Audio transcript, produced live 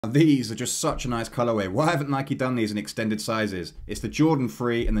These are just such a nice colorway. Why haven't Nike done these in extended sizes? It's the Jordan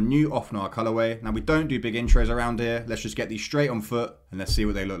 3 in the new Off Noir colorway. Now we don't do big intros around here. Let's just get these straight on foot and let's see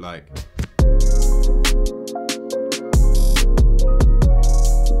what they look like.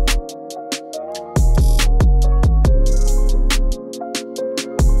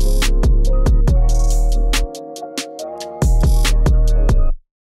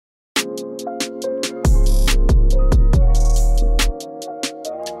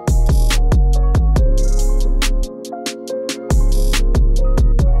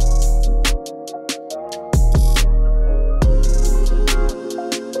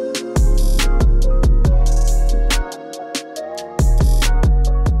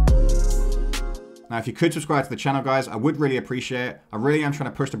 Now, if you could subscribe to the channel, guys, I would really appreciate it. I really am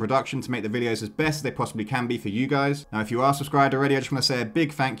trying to push the production to make the videos as best as they possibly can be for you guys. Now, if you are subscribed already, I just want to say a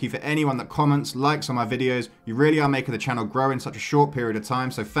big thank you for anyone that comments, likes on my videos. You really are making the channel grow in such a short period of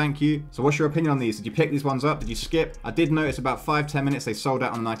time, so thank you. So what's your opinion on these? Did you pick these ones up? Did you skip? I did notice about 5-10 minutes they sold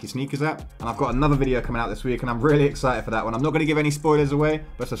out on the Nike sneakers app. And I've got another video coming out this week, and I'm really excited for that one. I'm not going to give any spoilers away,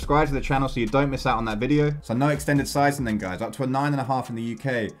 but subscribe to the channel so you don't miss out on that video. So no extended sizing then, guys, up to a 9.5 in the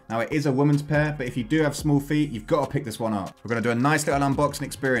UK. Now, it is a woman's pair, but if you do have small feet, you've got to pick this one up. We're going to do a nice little unboxing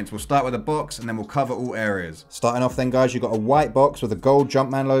experience. We'll start with a box and then we'll cover all areas. Starting off then, guys, you've got a white box with a gold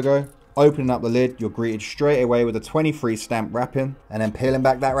Jumpman logo. Opening up the lid, you're greeted straight away with a 23 stamp wrapping. And then peeling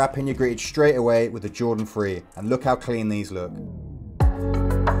back that wrapping, you're greeted straight away with the Jordan 3. And look how clean these look.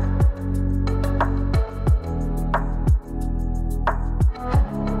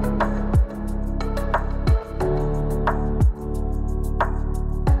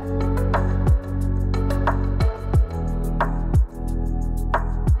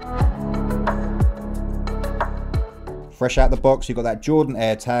 Fresh out the box, you've got that Jordan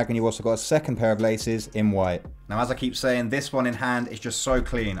Air tag, and you've also got a second pair of laces in white. Now, as I keep saying, this one in hand is just so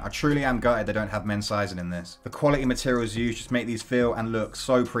clean. I truly am gutted they don't have men's sizing in this. The quality materials used just make these feel and look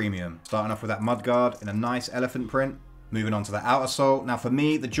so premium. Starting off with that mudguard in a nice elephant print. Moving on to the outer sole. Now for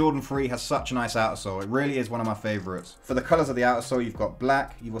me, the Jordan 3 has such a nice outer sole. It really is one of my favorites. For the colors of the outer sole, you've got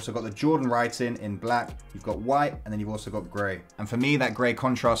black. You've also got the Jordan writing in black. You've got white, and then you've also got gray. And for me, that gray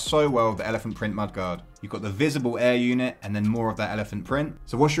contrasts so well with the elephant print mudguard. You've got the visible air unit and then more of that elephant print.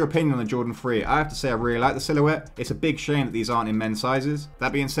 So what's your opinion on the Jordan 3? I have to say I really like the silhouette. It's a big shame that these aren't in men's sizes.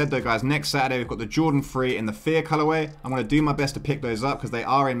 That being said though, guys, next Saturday we've got the Jordan 3 in the Fear colorway. I'm going to do my best to pick those up because they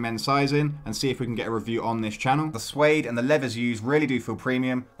are in men's sizing and see if we can get a review on this channel. The suede and the leathers used really do feel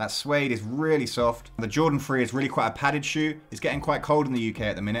premium. That suede is really soft. The Jordan 3 is really quite a padded shoe. It's getting quite cold in the UK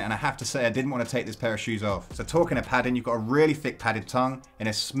at the minute, and I have to say I didn't want to take this pair of shoes off. So talking of padding, you've got a really thick padded tongue in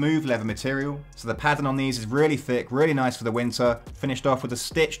a smooth leather material. So the padding on these is really thick, really nice for the winter. Finished off with a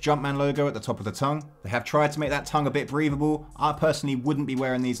stitched Jumpman logo at the top of the tongue. They have tried to make that tongue a bit breathable. I personally wouldn't be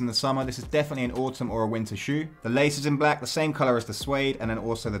wearing these in the summer. This is definitely an autumn or a winter shoe. The laces in black, the same color as the suede, and then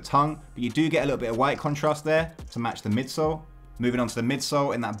also the tongue. But you do get a little bit of white contrast there to match the midsole. Moving on to the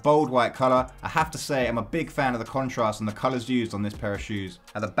midsole in that bold white color. I have to say I'm a big fan of the contrast and the colors used on this pair of shoes.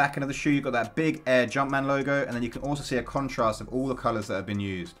 At the back end of the shoe, you've got that big Air Jumpman logo, and then you can also see a contrast of all the colors that have been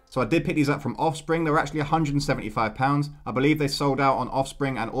used. So I did pick these up from Offspring. They were actually £175. I believe they sold out on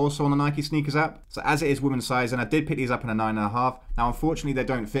Offspring and also on the Nike sneakers app. So as it is women's size, and I did pick these up in a 9.5. Now unfortunately they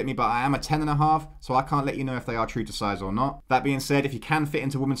don't fit me, but I am a 10.5, so I can't let you know if they are true to size or not. That being said, if you can fit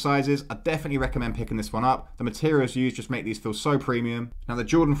into women's sizes, I definitely recommend picking this one up. The materials used just make these feel so premium. Now the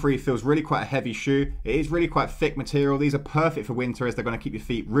Jordan 3 feels really quite a heavy shoe. It is really quite thick material. These are perfect for winter as they're going to keep your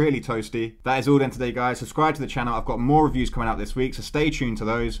feet really toasty. That is all then today, guys. Subscribe to the channel. I've got more reviews coming out this week, so stay tuned to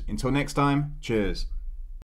those. Until next time, cheers.